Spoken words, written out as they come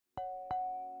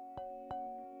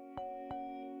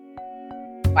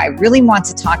I really want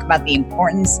to talk about the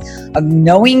importance of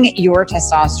knowing your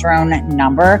testosterone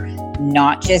number,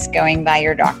 not just going by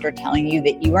your doctor telling you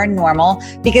that you are normal,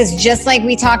 because just like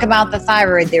we talk about the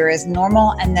thyroid, there is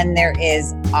normal and then there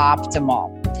is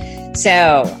optimal.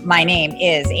 So my name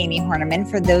is Amy Horniman.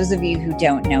 For those of you who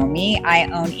don't know me, I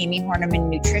own Amy Horniman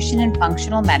Nutrition and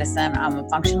Functional Medicine. I'm a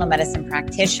functional medicine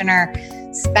practitioner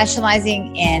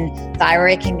specializing in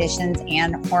thyroid conditions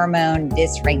and hormone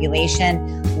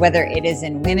dysregulation, whether it is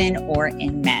in women or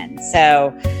in men.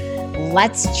 So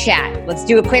let's chat. Let's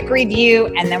do a quick review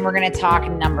and then we're going to talk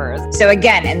numbers. So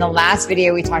again, in the last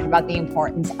video, we talked about the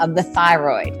importance of the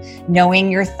thyroid, knowing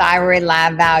your thyroid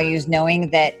lab values,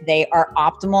 knowing that they are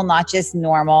optimal, not just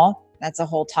normal. That's a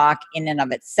whole talk in and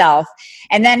of itself.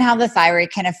 And then how the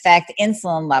thyroid can affect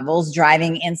insulin levels,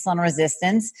 driving insulin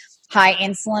resistance. High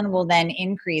insulin will then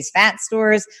increase fat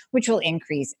stores, which will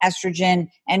increase estrogen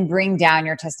and bring down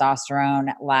your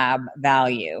testosterone lab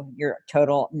value, your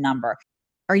total number.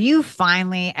 Are you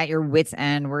finally at your wit's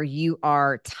end where you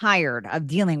are tired of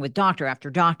dealing with doctor after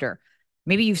doctor?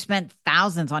 Maybe you've spent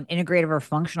thousands on integrative or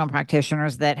functional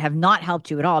practitioners that have not helped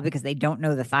you at all because they don't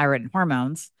know the thyroid and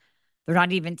hormones. They're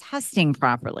not even testing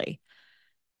properly.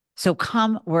 So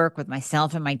come work with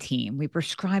myself and my team. We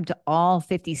prescribe to all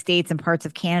 50 states and parts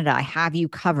of Canada. I have you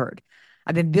covered.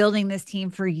 I've been building this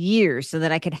team for years so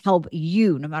that I could help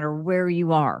you no matter where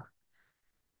you are.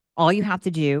 All you have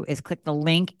to do is click the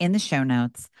link in the show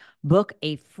notes, book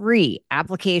a free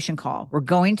application call. We're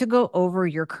going to go over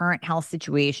your current health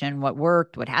situation, what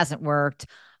worked, what hasn't worked,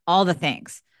 all the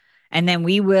things. And then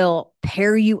we will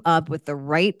pair you up with the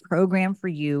right program for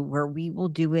you where we will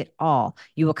do it all.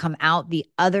 You will come out the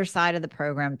other side of the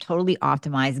program, totally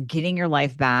optimized, getting your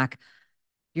life back.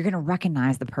 You're going to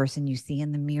recognize the person you see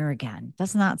in the mirror again.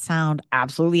 Doesn't that sound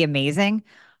absolutely amazing?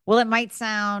 Well, it might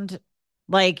sound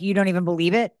like you don't even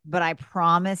believe it, but I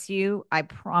promise you,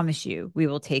 we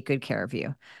will take good care of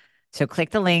you. So click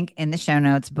the link in the show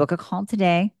notes, book a call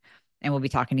today, and we'll be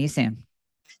talking to you soon.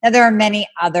 Now, there are many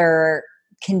other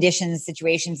conditions,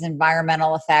 situations,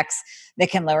 environmental effects that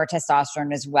can lower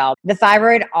testosterone as well. The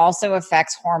thyroid also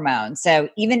affects hormones. So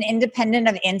even independent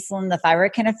of insulin, the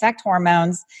thyroid can affect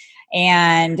hormones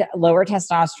and lower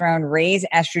testosterone, raise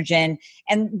estrogen.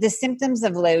 And the symptoms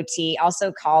of low T,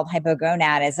 also called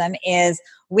hypogonadism, is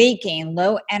weight gain,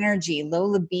 low energy, low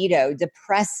libido,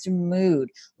 depressed mood,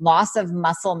 loss of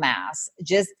muscle mass,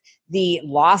 just the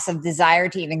loss of desire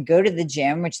to even go to the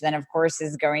gym, which then of course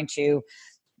is going to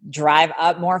drive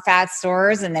up more fat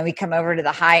stores. And then we come over to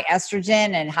the high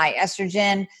estrogen, and high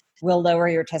estrogen will lower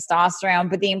your testosterone.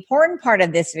 But the important part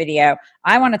of this video,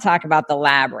 I want to talk about the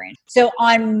lab range. So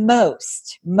on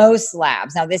most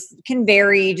labs, now this can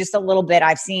vary just a little bit.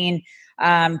 I've seen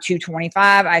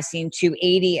 225, I've seen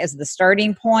 280 as the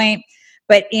starting point.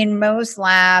 But in most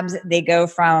labs,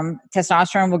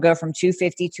 testosterone will go from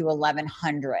 250 to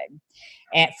 1100.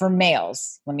 And for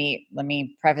males, let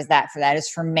me preface that is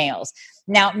for males.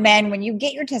 Now, men, when you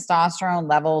get your testosterone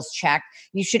levels checked,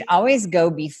 you should always go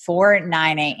before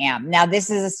 9 a.m. Now, this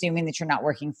is assuming that you're not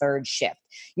working third shift.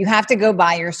 You have to go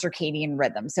by your circadian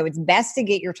rhythm. So it's best to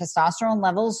get your testosterone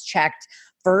levels checked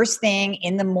first thing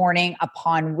in the morning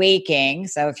upon waking.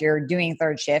 So if you're doing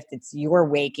third shift, it's your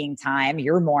waking time,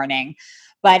 your morning.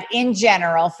 But in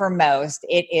general, for most,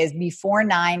 it is before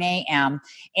 9 a.m.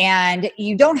 And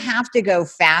you don't have to go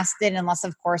fasted unless,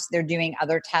 of course, they're doing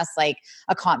other tests like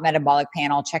a comp metabolic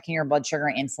panel, checking your blood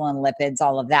sugar, insulin, lipids,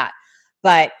 all of that.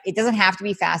 But it doesn't have to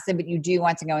be fasted, but you do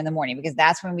want to go in the morning because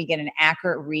that's when we get an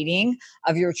accurate reading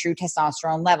of your true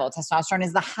testosterone level. Testosterone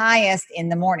is the highest in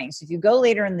the morning. So if you go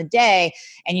later in the day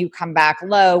and you come back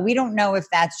low, we don't know if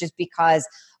that's just because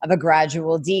of a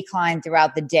gradual decline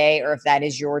throughout the day or if that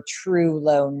is your true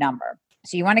low number.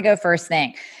 So you want to go first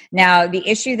thing. Now, the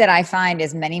issue that I find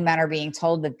is many men are being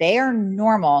told that they are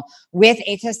normal with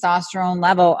a testosterone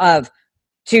level of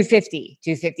 250,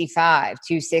 255,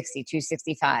 260,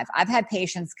 265. I've had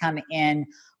patients come in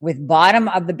with bottom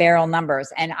of the barrel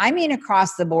numbers, and I mean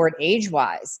across the board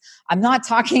age-wise. I'm not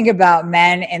talking about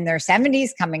men in their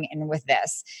 70s coming in with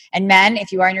this. And men,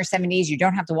 if you are in your 70s, you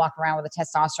don't have to walk around with a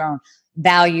testosterone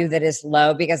value that is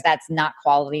low because that's not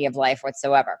quality of life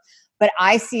whatsoever. But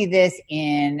I see this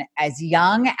in as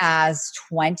young as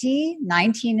 20,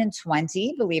 19 and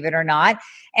 20, believe it or not,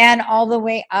 and all the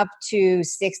way up to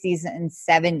 60s and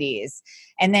 70s,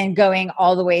 and then going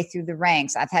all the way through the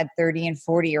ranks. I've had 30 and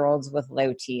 40-year-olds with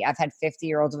low T. I've had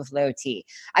 50-year-olds with low T.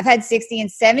 I've had 60 and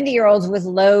 70-year-olds with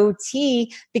low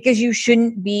T because you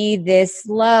shouldn't be this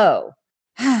low.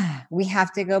 we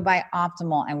have to go by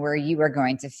optimal and where you are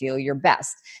going to feel your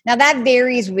best. Now that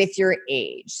varies with your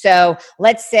age. So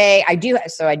let's say I do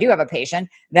have a patient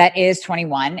that is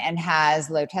 21 and has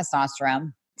low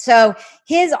testosterone. So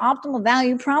his optimal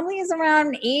value probably is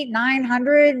around 800,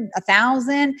 900,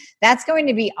 1,000. That's going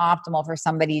to be optimal for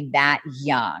somebody that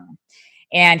young.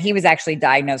 And he was actually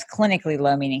diagnosed clinically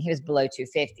low, meaning he was below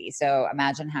 250. So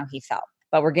imagine how he felt.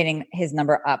 But we're getting his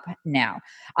number up now.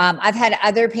 I've had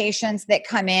other patients that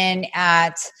come in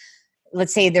at,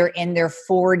 let's say they're in their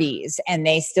 40s and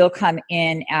they still come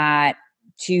in at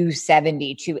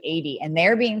 270, 280, and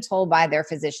they're being told by their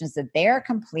physicians that they're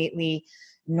completely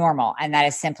normal. And that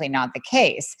is simply not the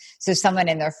case. So someone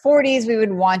in their 40s, we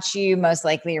would want you most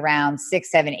likely around 600,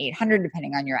 700, 800,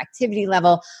 depending on your activity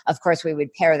level. Of course, we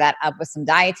would pair that up with some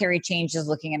dietary changes,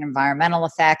 looking at environmental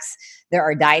effects. There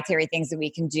are dietary things that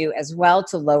we can do as well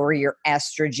to lower your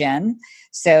estrogen,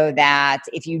 so that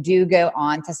if you do go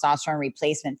on testosterone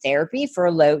replacement therapy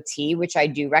for low T, which I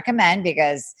do recommend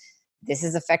because this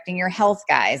is affecting your health,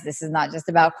 guys. This is not just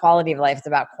about quality of life. It's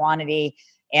about quantity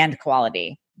and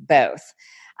quality, both.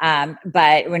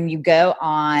 But when you go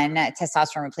on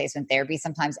testosterone replacement therapy,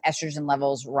 sometimes estrogen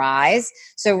levels rise.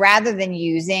 So rather than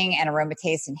using an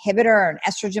aromatase inhibitor or an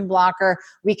estrogen blocker,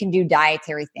 we can do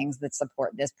dietary things that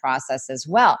support this process as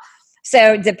well.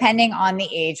 So depending on the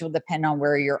age will depend on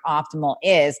where your optimal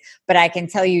is. But I can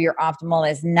tell you your optimal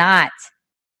is not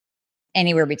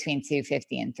anywhere between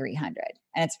 250 and 300.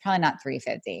 And it's probably not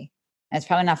 350. And it's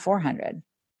probably not 400.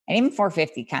 And even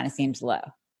 450 kind of seems low.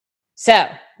 So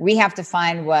we have to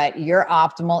find what your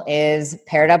optimal is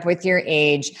paired up with your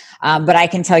age. But I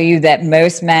can tell you that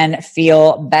most men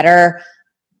feel better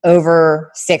over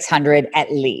 600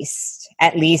 at least,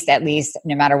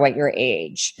 no matter what your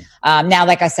age. Now,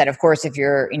 like I said, of course, if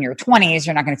you're in your 20s,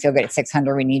 you're not going to feel good at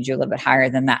 600. We need you a little bit higher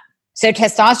than that. So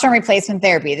testosterone replacement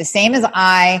therapy, the same as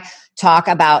I talk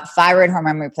about thyroid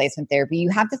hormone replacement therapy,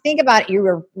 you have to think about it. You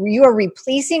are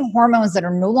replacing hormones that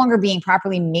are no longer being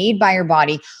properly made by your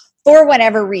body for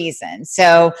whatever reason.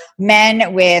 So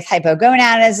men with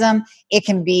hypogonadism, it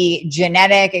can be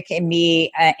genetic, it can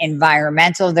be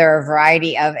environmental. There are a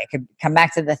variety of, it could come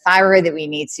back to the thyroid that we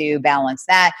need to balance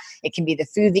that. It can be the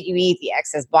food that you eat, the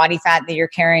excess body fat that you're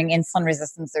carrying, insulin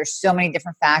resistance. There's so many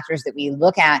different factors that we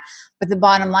look at. But the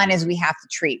bottom line is we have to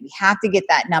treat. We have to get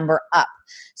that number up.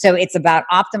 So it's about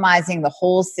optimizing the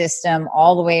whole system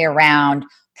all the way around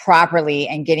properly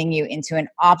and getting you into an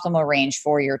optimal range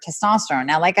for your testosterone.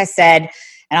 Now, like I said,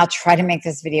 and I'll try to make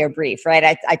this video brief,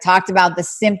 right? I talked about the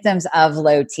symptoms of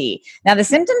low T. Now, the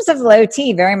symptoms of low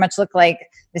T very much look like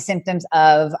the symptoms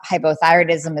of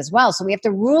hypothyroidism as well. So we have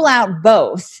to rule out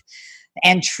both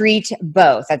and treat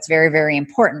both. That's very, very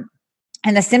important.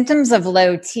 And the symptoms of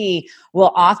low T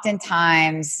will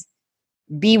oftentimes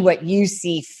be what you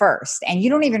see first. And you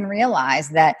don't even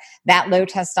realize that that low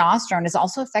testosterone is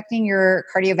also affecting your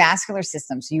cardiovascular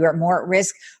system. So you are more at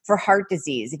risk for heart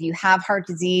disease. If you have heart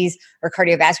disease or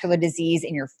cardiovascular disease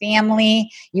in your family,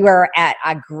 you are at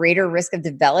a greater risk of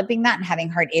developing that and having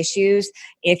heart issues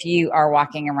if you are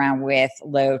walking around with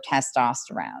low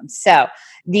testosterone. So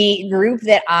the group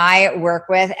that I work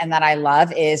with and that I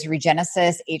love is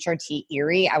Regenesis HRT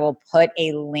Erie. I will put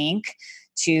a link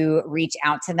to reach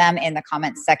out to them in the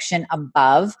comments section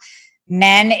above.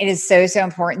 Men, it is so, so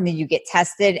important that you get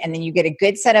tested and then you get a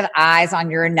good set of eyes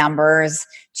on your numbers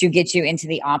to get you into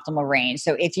the optimal range.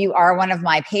 So if you are one of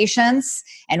my patients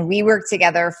and we work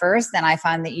together first and I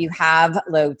find that you have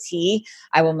low T,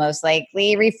 I will most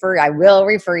likely refer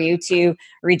you to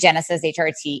Regenesis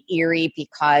HRT Erie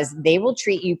because they will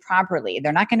treat you properly.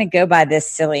 They're not going to go by this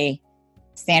silly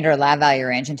standard lab value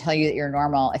range and tell you that you're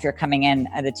normal if you're coming in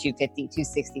at a 250,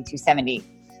 260, 270,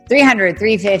 300,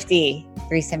 350,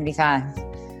 375,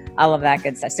 all of that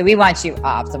good stuff. So we want you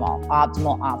optimal.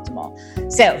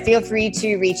 So feel free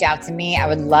to reach out to me. I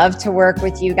would love to work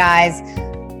with you guys.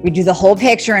 We do the whole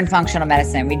picture in functional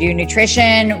medicine. We do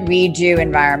nutrition, we do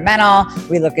environmental,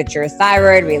 we look at your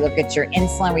thyroid, we look at your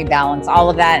insulin, we balance all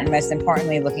of that. And most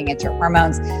importantly, looking at your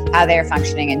hormones, how they are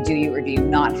functioning, and do you or do you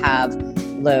not have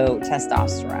low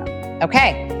testosterone.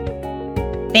 Okay.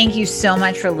 Thank you so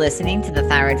much for listening to the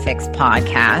Thyroid Fix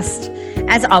podcast.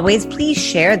 As always, please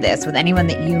share this with anyone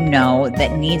that you know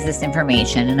that needs this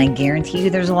information. And I guarantee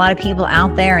you there's a lot of people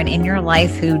out there and in your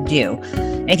life who do.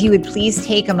 If you would please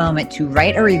take a moment to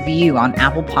write a review on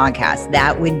Apple Podcasts,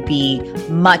 that would be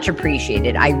much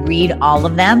appreciated. I read all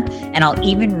of them and I'll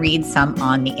even read some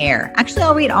on the air. Actually,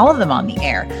 I'll read all of them on the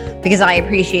air because I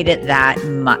appreciate it that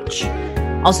much.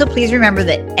 Also, please remember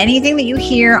that anything that you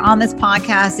hear on this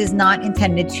podcast is not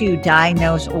intended to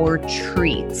diagnose or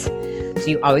treat. So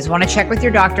you always want to check with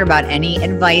your doctor about any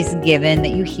advice given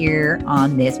that you hear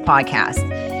on this podcast.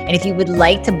 And if you would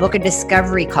like to book a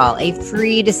discovery call, a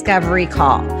free discovery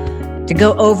call, to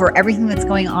go over everything that's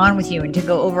going on with you and to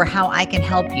go over how I can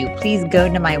help you, please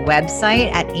go to my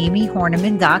website at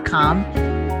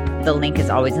amyhornaman.com. The link is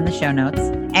always in the show notes.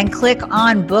 And click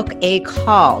on book a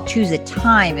call. Choose a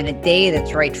time and a day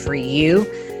that's right for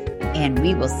you. And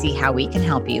we will see how we can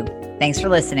help you. Thanks for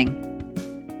listening.